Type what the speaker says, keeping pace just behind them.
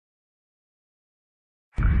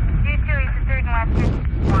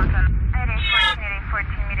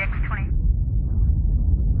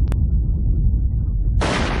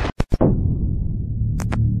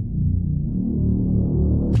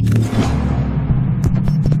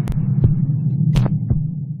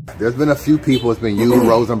there's been a few people. It's been you,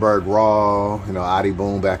 Rosenberg Raw, you know, Adi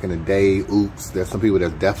Boom back in the day, Oops. There's some people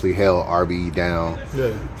that's definitely held RBE down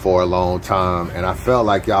for a long time. And I felt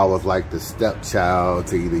like y'all was like the stepchild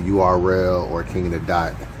to either URL or King of the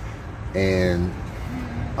Dot. And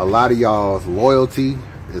a lot of y'all's loyalty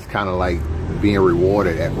is kind of like being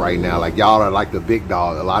rewarded at right now. Like y'all are like the big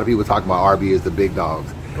dog. A lot of people talking about RBE as the big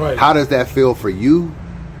dogs. Right. How does that feel for you?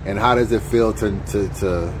 And how does it feel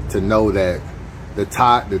to know that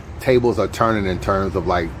the tables are turning in terms of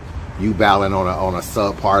like you battling on a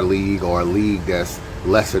subpar league or a league that's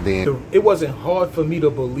lesser than? It wasn't hard for me to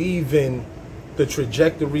believe in the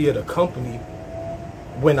trajectory of the company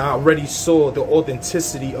when I already saw the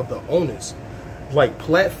authenticity of the owners. Like,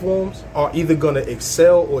 platforms are either going to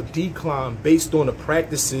excel or decline based on the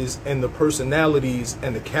practices and the personalities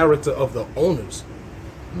and the character of the owners.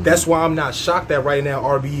 That's why I'm not shocked that right now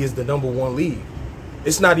RBE is the #1 league.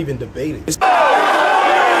 It's not even debated.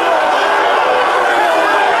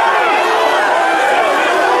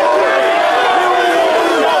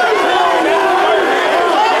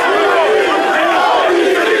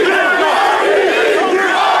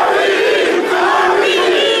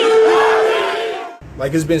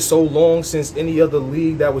 Like, it's been so long since any other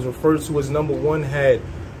league that was referred to as #1 had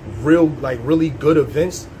really good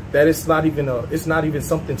events that it's not even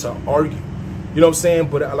something to argue. You know what I'm saying?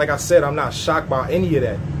 But like I said, I'm not shocked by any of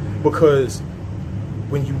that, because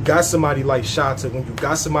when you got somebody like Shata, when you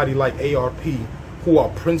got somebody like ARP, who are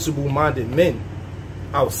principle-minded men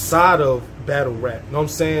outside of battle rap, you know what I'm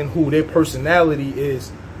saying? Who their personality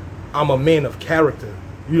is, I'm a man of character.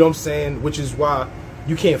 You know what I'm saying? Which is why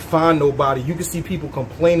you can't find nobody. You can see people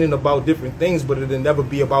complaining about different things, but it'll never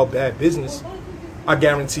be about bad business. I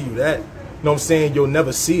guarantee you that. You know what I'm saying? You'll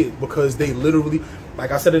never see it, because they literally,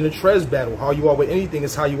 like I said in the Trez battle, how you are with anything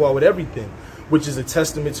is how you are with everything, which is a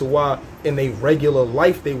testament to why in their regular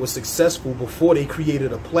life they were successful before they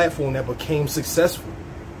created a platform that became successful.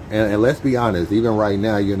 And let's be honest, even right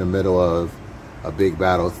now you're in the middle of a big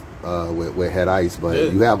battle with Head Ice,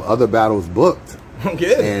 but you have other battles booked.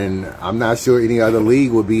 And I'm not sure any other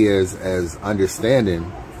league would be as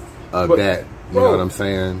understanding of that. You know what I'm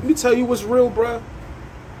saying? Let me tell you what's real, bruh.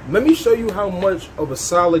 Let me show you how much of a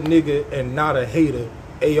solid nigga and not a hater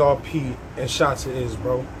ARP and Shata is,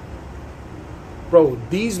 bro. Bro,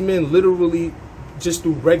 these men literally just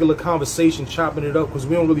through regular conversation chopping it up, because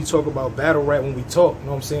we don't really talk about battle rap when we talk, you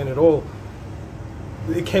know what I'm saying, at all.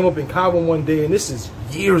 It came up in Cabo one day, and this is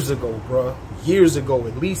years ago, bro. Years ago,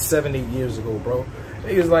 at least 7, 8 years ago, bro.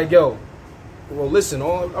 He was like, yo, well, listen,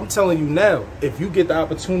 I'm telling you now, if you get the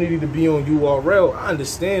opportunity to be on URL, I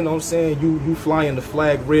understand, you know what I'm saying, you flying the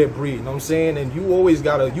flag red breed, you know what I'm saying, and you always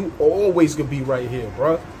could be right here,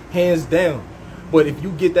 bro, hands down. But if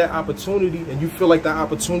you get that opportunity and you feel like that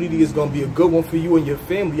opportunity is going to be a good one for you and your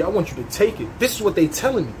family, I want you to take it. This is what they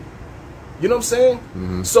telling me. You know what I'm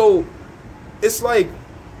saying? So it's like,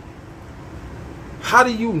 how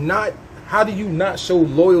do you not show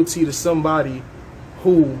loyalty to somebody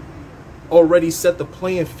who already set the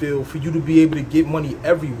playing field for you to be able to get money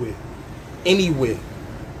everywhere, anywhere?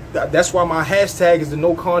 That's why my hashtag is the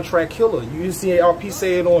no contract killer. You see ARP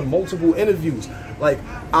say it on multiple interviews. Like,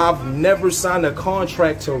 I've never signed a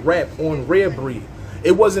contract to rap on Rare Breed.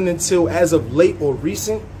 It wasn't until as of late or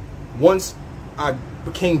recent, once I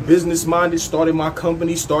became business minded, started my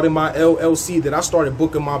company, started my LLC, that I started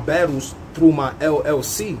booking my battles through my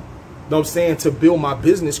LLC. You know what I'm saying? To build my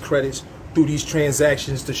business credits through these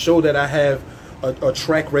transactions, to show that I have a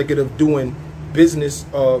track record of doing business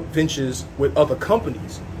ventures with other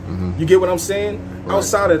companies. You get what I'm saying? Right.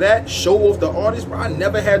 Outside of that, Showoff the artist, bro, I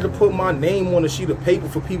never had to put my name on a sheet of paper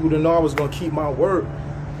for people to know I was going to keep my word. You know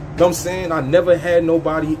what I'm saying? I never had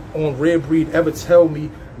nobody on Rare Breed ever tell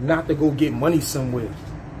me not to go get money somewhere.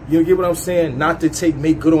 You get what I'm saying? Not to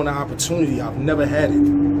make good on the opportunity. I've never had it. You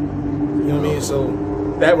know what I mean? So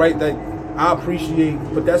that I appreciate,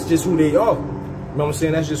 but that's just who they are. You know what I'm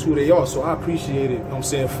saying? That's just who they are. So I appreciate it, you know what I'm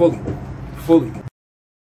saying, fully.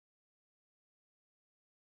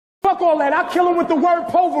 Fuck all that. I kill him with the word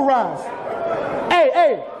pulverize.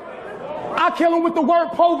 Hey, I kill him with the word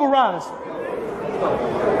pulverize.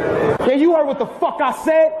 Yeah, you heard what the fuck I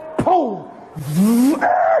said?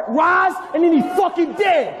 Rise, and then he fucking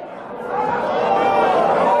dead.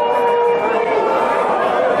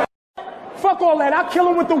 Fuck all that. I kill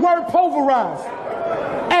him with the word pulverize.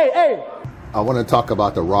 Hey. I want to talk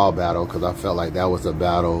about the Raw battle, because I felt like that was a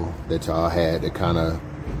battle that y'all had to kind of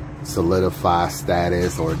solidify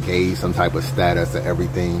status or gauge some type of status to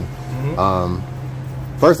everything.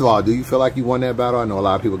 First of all, do you feel like you won that battle? I know a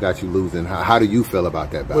lot of people got you losing. How do you feel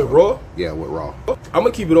about that battle? With Raw? Yeah, with Raw. I'm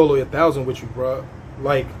gonna keep it all the way 1,000 with you, bro.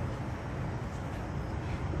 Like,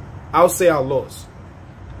 I'll say I lost.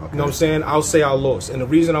 Okay. You know what I'm saying? I'll say I lost. And the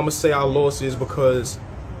reason I'm going to say I lost is because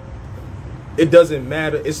it doesn't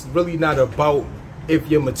matter. It's really not about if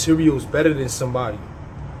your material is better than somebody,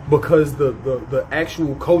 because the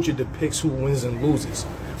actual culture depicts who wins and loses.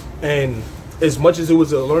 And as much as it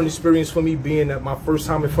was a learning experience for me being at my first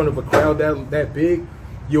time in front of a crowd that big,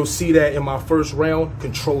 you'll see that in my first round,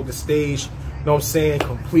 controlled the stage, you know what I'm saying,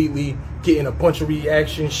 completely, getting a bunch of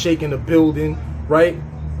reactions, shaking the building, right?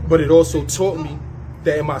 But it also taught me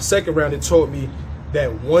that in my second round, it taught me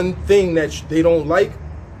that one thing that they don't like,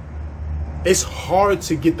 it's hard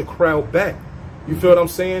to get the crowd back. You feel what I'm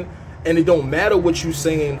saying? And it don't matter what you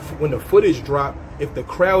saying when the footage drop, if the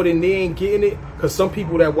crowd in there ain't getting it, because some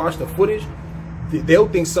people that watch the footage, they'll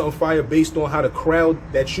think something fire based on how the crowd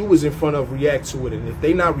that you was in front of react to it. And if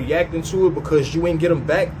they not reacting to it because you ain't get them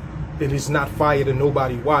back, then it's not fire to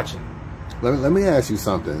nobody watching. Let me ask you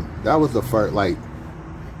something. That was the first, like,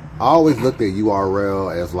 I always looked at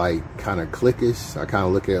URL as like kind of cliquish. I kind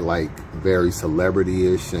of look at like very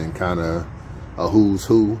celebrity-ish and kind of a who's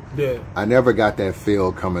who. Yeah. I never got that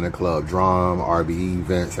feel coming to Club Drum, RBE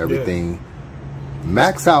events, everything. Yeah.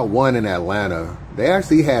 Max Out 1 in Atlanta, they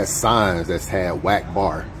actually had signs that had whack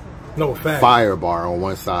bar. No, fact. Fire bar on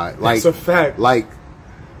one side. Like, it's a fact. Like,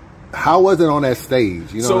 how was it on that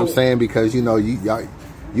stage? You know what I'm saying? Because, you know,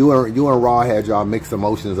 you and Raw had y'all mixed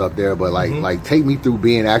emotions up there, but like take me through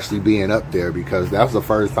actually being up there, because that was the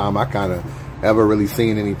first time I kind of ever really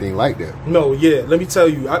seen anything like that. No, yeah. Let me tell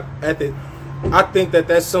you, I think that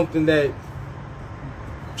that's something that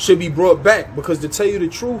should be brought back, because to tell you the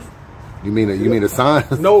truth. You mean the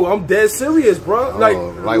signs? No, I'm dead serious, bro.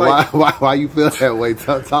 Why you feel that way?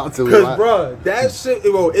 Talk to me. Because, bro, that shit,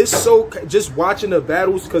 it's so, just watching the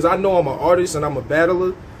battles, because I know I'm an artist and I'm a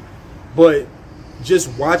battler, but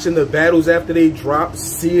just watching the battles after they drop,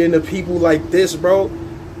 seeing the people like this, bro,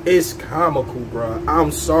 it's comical, bro.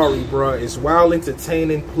 I'm sorry, bro. It's wild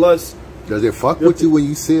entertaining. Plus, does it fuck with you when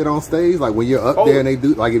you see it on stage? Like when you're up there and they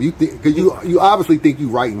do, like if you think, because you obviously think you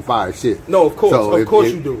writing fire shit. No, of course, so of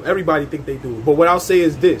course you do. Everybody think they do. But what I'll say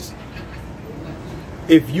is this: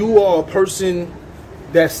 if you are a person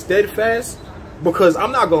that's steadfast, because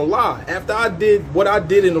I'm not gonna lie, after I did what I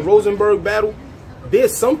did in the Rosenberg battle,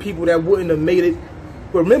 there's some people that wouldn't have made it.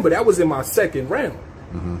 Remember, that was in my second round.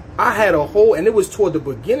 I had a whole, and it was toward the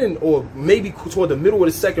beginning or maybe toward the middle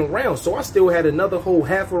of the second round. So I still had another whole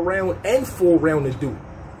half a round and full round to do.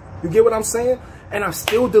 You get what I'm saying? And I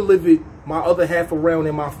still delivered my other half a round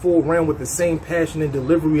and my full round with the same passion and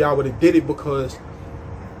delivery I would have did it, because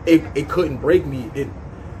it couldn't break me.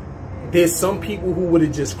 There's some people who would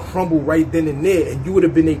have just crumbled right then and there, and you would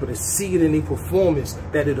have been able to see it in their performance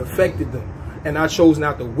that it affected them. And I chose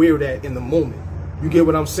not to wear that in the moment. You get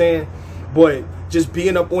what I'm saying? But just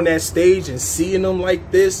being up on that stage and seeing them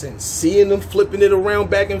like this and seeing them flipping it around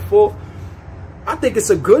back and forth, I think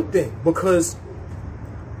it's a good thing, because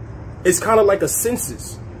it's kind of like a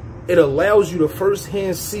census. It allows you to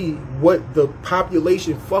firsthand see what the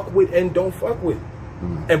population fuck with and don't fuck with.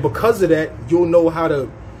 And because of that, you'll know how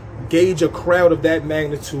to gauge a crowd of that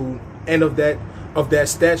magnitude and of that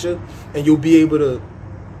stature, and you'll be able to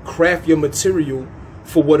craft your material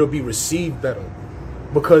for what'll be received better.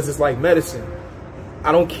 Because it's like medicine.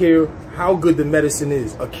 I don't care how good the medicine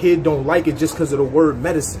is. A kid don't like it just because of the word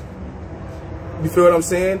medicine. You feel what I'm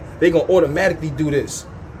saying? They gonna automatically do this.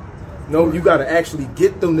 No, you gotta actually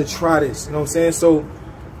get them to try this. You know what I'm saying? So,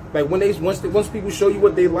 like once people show you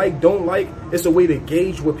what they like, don't like, it's a way to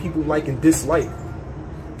gauge what people like and dislike.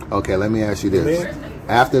 Okay, let me ask you this: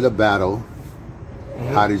 after the battle,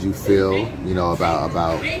 how did you feel? You know,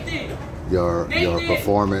 about your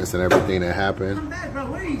performance and everything that happened.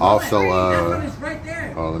 Also,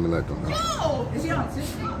 oh, let me let them know.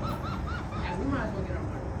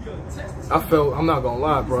 I felt, I'm not gonna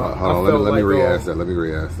lie, bro. Hold on, let me re-ask that. Let me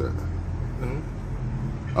re-ask that.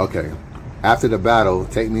 Okay. After the battle,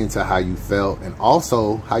 take me into how you felt, and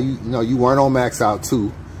also how you know you weren't on Max Out 2.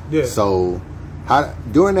 Yeah. So, how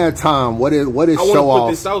during that time, what is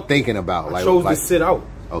Showoff thinking about? I chose to sit out.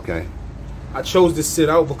 Okay. I chose to sit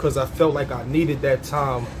out because I felt like I needed that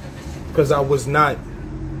time, because I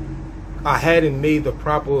hadn't made the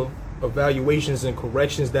proper evaluations and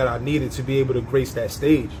corrections that I needed to be able to grace that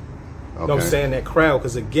stage. Okay. You know what I'm saying? That crowd,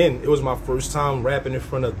 because again, it was my first time rapping in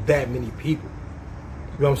front of that many people.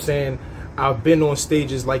 You know what I'm saying? I've been on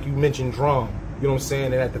stages like you mentioned, Drum. You know what I'm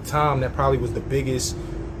saying? And at the time, that probably was the biggest, you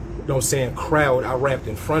know what I'm saying, crowd I rapped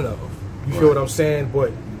in front of. You feel what I'm saying?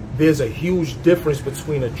 But there's a huge difference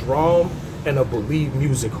between a Drum and a Believe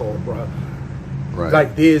music hall, bro. Right.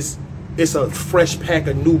 Like it's a fresh pack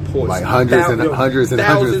of Newports. Like hundreds and hundreds of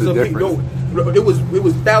different. It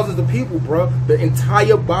was thousands of people, bro. The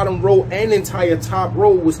entire bottom row and entire top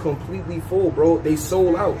row was completely full, bro. They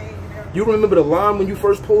sold out. You remember the line when you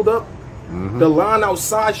first pulled up? Mm-hmm. The line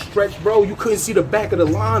outside stretched, bro. You couldn't see the back of the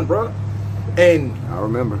line, bro. And I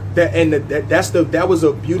remember that. And that was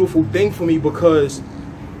a beautiful thing for me, because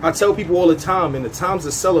I tell people all the time, in the times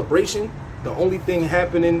of celebration, the only thing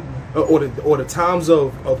happening, or the times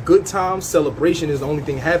of good times, celebration is the only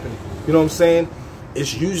thing happening. You know what I'm saying?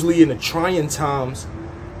 It's usually in the trying times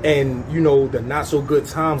and, you know, the not so good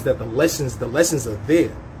times that the lessons are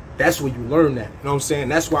there. That's where you learn that. You know what I'm saying?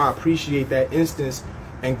 That's why I appreciate that instance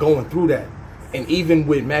and going through that. And even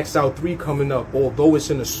with Max Out 3 coming up, although it's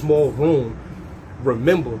in a small room,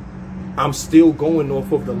 remember, I'm still going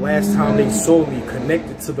off of the last time they saw me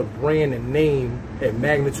connected to the brand and name and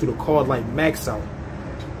magnitude of card like Max Out.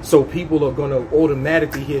 So people are going to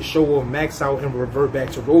automatically hear Showoff, Max Out, and revert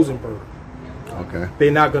back to Rosenberg. Okay.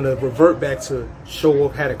 They're not going to revert back to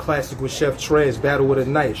Showoff had a classic with Chef Trez, Battle of the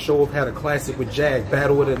Night. Showoff had a classic with Jag,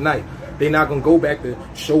 Battle of the Night. They're not going to go back to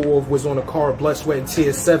Showoff was on a car, Blood, Sweat, and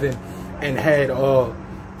Tears 7 and had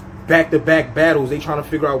back-to-back battles. They trying to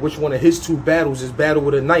figure out which one of his two battles is Battle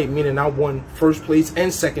of the Night, meaning I won first place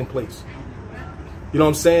and second place. You know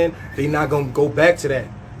what I'm saying? They're not going to go back to that.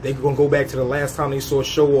 They're going to go back to the last time they saw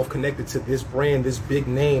Showoff connected to this brand, this big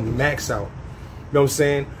name, Max Out. You know what I'm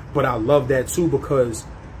saying? But I love that too, because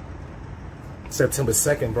September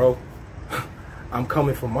 2nd, bro, I'm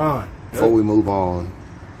coming for mine. Before we move on,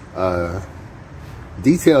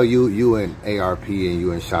 detail you and ARP and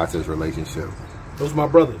you and Shots' relationship. Those my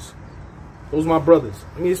brothers. Those my brothers.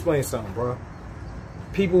 Let me explain something, bro.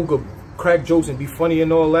 People could crack jokes and be funny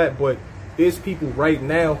and all that, but there's people right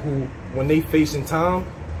now who, when they facing time,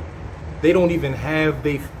 they don't even have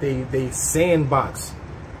they sandbox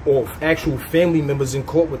or actual family members in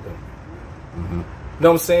court with them. Mm-hmm. You know what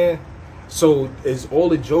I'm saying? So it's all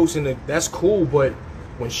the jokes and that's cool, but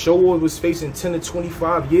when Showoff was facing 10 to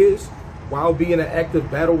 25 years while being an active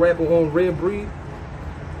battle rapper on Red Breed,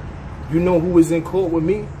 you know who was in court with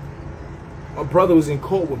me? My brother was in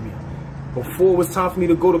court with me. Before it was time for me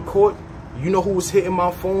to go to court, you know who was hitting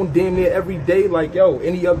my phone damn near every day like, yo,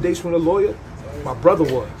 any updates from the lawyer? My brother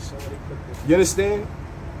was. You understand?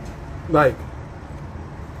 Like,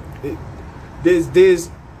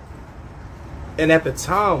 and at the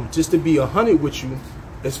time, just to be 100 with you,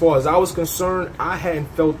 as far as I was concerned, I hadn't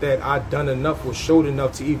felt that I'd done enough or showed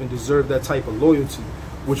enough to even deserve that type of loyalty,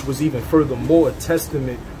 which was even furthermore a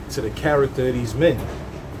testament to the character of these men.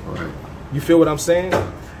 Right. You feel what I'm saying?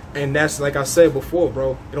 And that's, like I said before,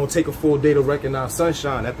 bro, it don't take a full day to recognize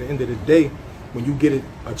sunshine. At the end of the day, when you get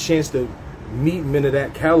a chance to meet men of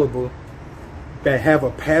that caliber that have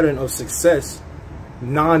a pattern of success,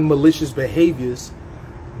 non-malicious behaviors,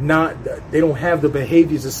 they don't have the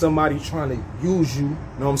behaviors of somebody trying to use you, you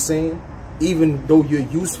know what I'm saying? Even though you're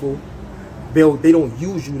useful, they don't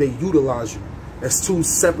use you, they utilize you. That's two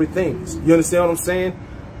separate things. You understand what I'm saying?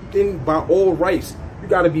 Then by all rights, you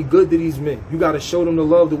got to be good to these men. You got to show them the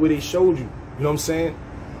love the way they showed you. You know what I'm saying?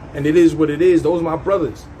 And it is what it is. Those are my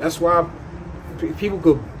brothers. That's why people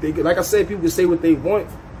could, like I said, people can say what they want,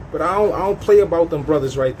 but I don't play about them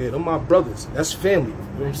brothers right there. They're my brothers. That's family. You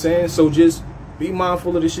know what I'm saying? So just be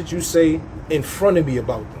mindful of the shit you say in front of me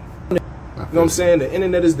about them. You know what I'm saying? The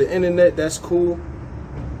internet is the internet. That's cool.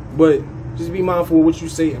 But just be mindful of what you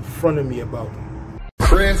say in front of me about them.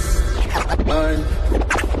 Chris,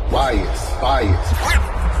 Bias.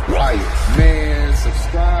 Man,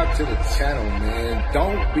 subscribe to the channel, man.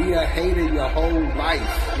 Don't be a hater your whole life.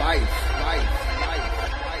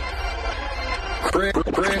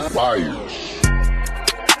 Chris Bias.